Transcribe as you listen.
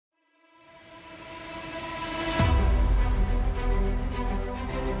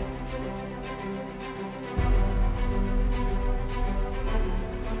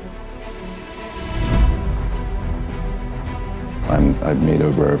I've made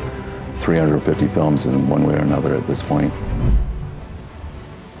over 350 films in one way or another at this point.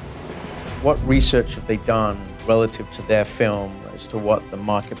 What research have they done relative to their film as to what the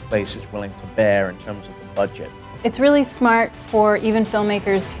marketplace is willing to bear in terms of the budget? It's really smart for even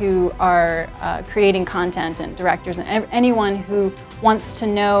filmmakers who are creating content and directors and anyone who wants to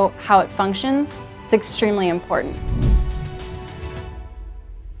know how it functions. It's extremely important.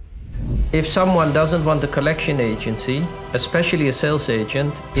 If someone doesn't want a collection agency, especially a sales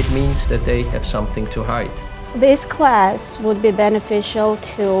agent, it means that they have something to hide. This class would be beneficial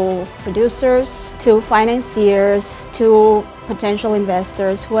to producers, to financiers, to potential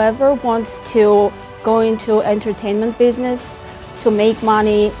investors, whoever wants to go into entertainment business to make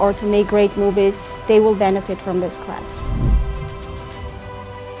money or to make great movies, they will benefit from this class.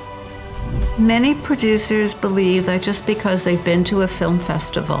 Many producers believe that just because they've been to a film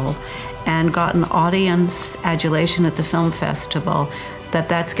festival and gotten audience adulation at the film festival,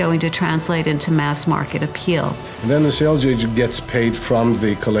 that's going to translate into mass market appeal. And then the sales agent gets paid from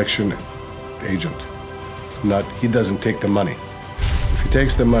the collection agent. He doesn't take the money. If he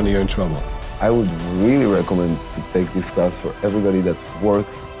takes the money, you're in trouble. I would really recommend to take this class for everybody that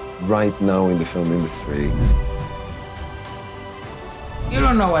works right now in the film industry. You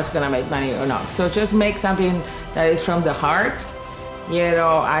don't know what's going to make money or not, so just make something that is from the heart, you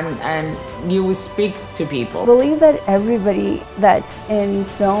know, and you will speak to people. I believe that everybody that's in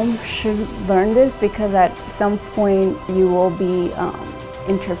film should learn this because at some point you will be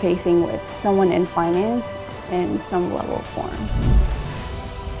interfacing with someone in finance in some level of form.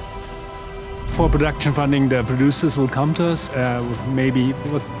 For production funding, the producers will come to us, maybe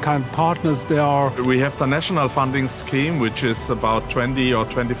what kind of partners they are. We have the national funding scheme, which is about 20 or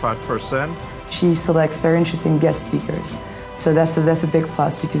 25%. She selects very interesting guest speakers. So that's a big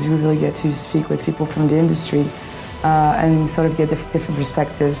plus because we really get to speak with people from the industry and sort of get different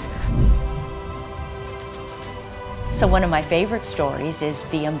perspectives. So one of my favorite stories is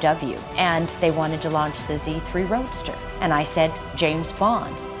BMW, and they wanted to launch the Z3 Roadster. And I said, James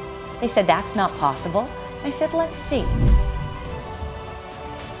Bond. They said, that's not possible. I said, let's see.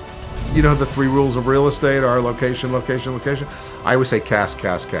 You know, the 3 rules of real estate are location, location, location. I always say cast,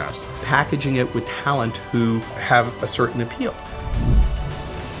 cast, cast. Packaging it with talent who have a certain appeal.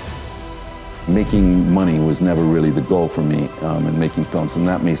 Making money was never really the goal for me in making films, and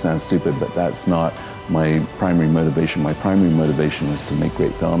that may sound stupid, but that's not my primary motivation. My primary motivation was to make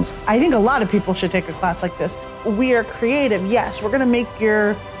great films. I think a lot of people should take a class like this. We are creative, yes, we're gonna make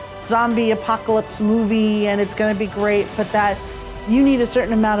your zombie apocalypse movie and it's going to be great, but that you need a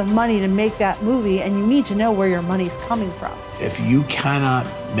certain amount of money to make that movie, and you need to know where your money's coming from. If you cannot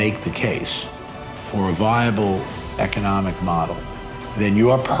make the case for a viable economic model, then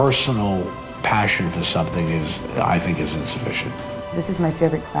your personal passion for something I think is insufficient. This is my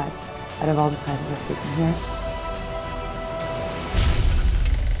favorite class out of all the classes I've taken here.